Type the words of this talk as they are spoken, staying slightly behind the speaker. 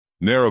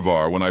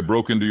Nerevar, when I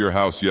broke into your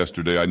house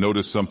yesterday, I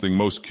noticed something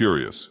most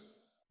curious.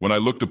 When I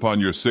looked upon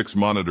your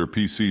 6-monitor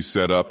PC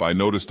setup, I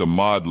noticed a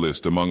mod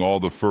list among all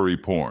the furry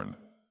porn.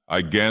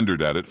 I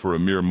gandered at it for a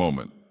mere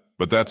moment,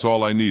 but that's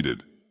all I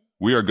needed.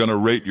 We are gonna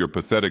rate your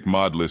pathetic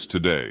mod list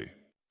today.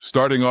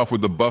 Starting off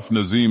with the Buff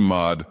Nazim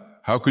mod,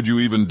 how could you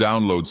even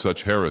download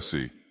such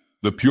heresy?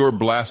 The pure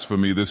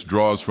blasphemy this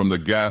draws from the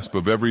gasp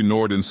of every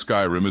Nord in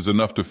Skryim is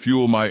enough to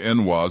fuel my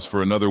Enwas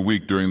for another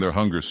week during their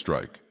hunger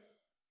strike.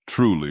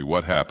 Truly,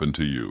 what happened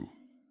to you?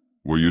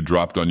 Were you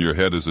dropped on your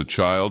head as a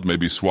child,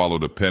 maybe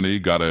swallowed a penny,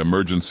 got an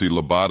emergency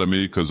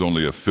lobotomy because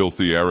only a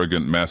filthy,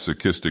 arrogant,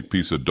 masochistic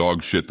piece of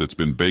dog shit that's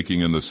been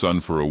baking in the sun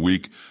for a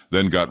week,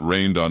 then got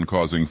rained on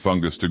causing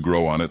fungus to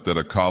grow on it that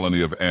a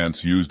colony of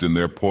ants used in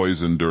their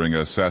poison during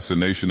an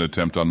assassination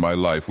attempt on my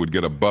life would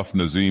get a Buff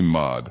Nazim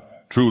mod?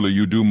 Truly,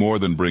 you do more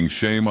than bring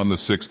shame on the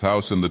 6th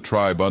house and the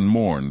tribe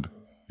unmourned.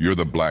 You're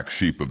the black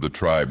sheep of the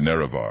tribe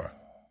Nerevar.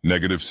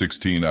 Negative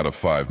 16 out of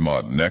 5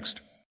 mod.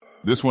 Next.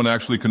 This one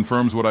actually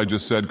confirms what I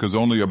just said, because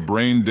only a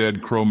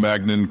brain-dead,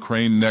 Cro-Magnon,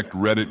 crane-necked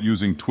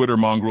Reddit-using Twitter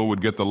mongrel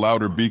would get the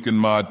louder beacon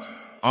mod.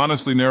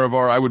 Honestly,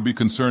 Nerevar, I would be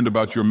concerned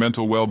about your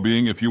mental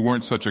well-being if you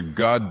weren't such a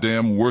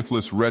goddamn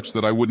worthless wretch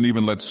that I wouldn't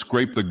even let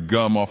scrape the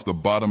gum off the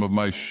bottom of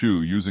my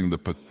shoe using the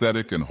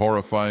pathetic and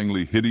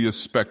horrifyingly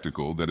hideous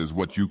spectacle that is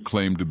what you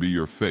claim to be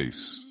your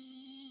face.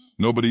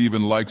 Nobody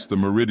even likes the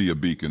Meridia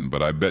beacon,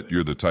 but I bet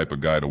you're the type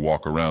of guy to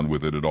walk around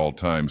with it at all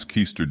times,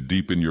 keistered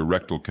deep in your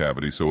rectal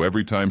cavity, so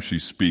every time she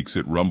speaks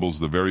it rumbles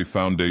the very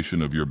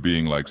foundation of your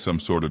being like some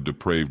sort of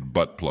depraved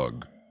butt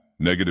plug.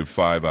 Negative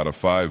 5 out of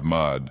 5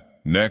 mod.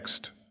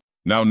 Next.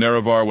 Now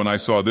Nerevar, when I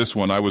saw this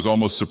one, I was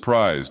almost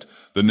surprised.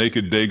 The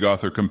Naked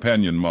Dagoth or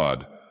Companion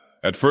mod.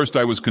 At first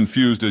I was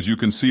confused, as you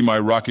can see my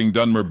rocking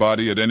Dunmer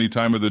body at any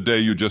time of the day.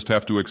 You just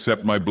have to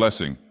accept my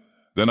blessing.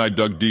 Then I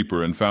dug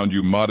deeper and found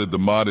you modded the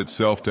mod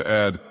itself to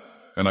add,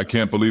 and I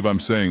can't believe I'm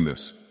saying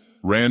this,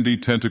 randy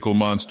tentacle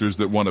monsters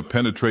that want to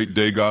penetrate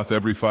Dagoth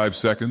every 5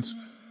 seconds.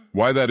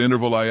 Why that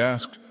interval, I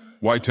asked?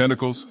 Why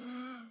tentacles?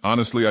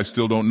 Honestly, I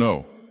still don't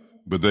know.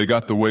 But they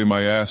got the way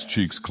my ass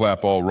cheeks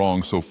clap all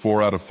wrong, so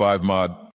 4 out of 5 mod.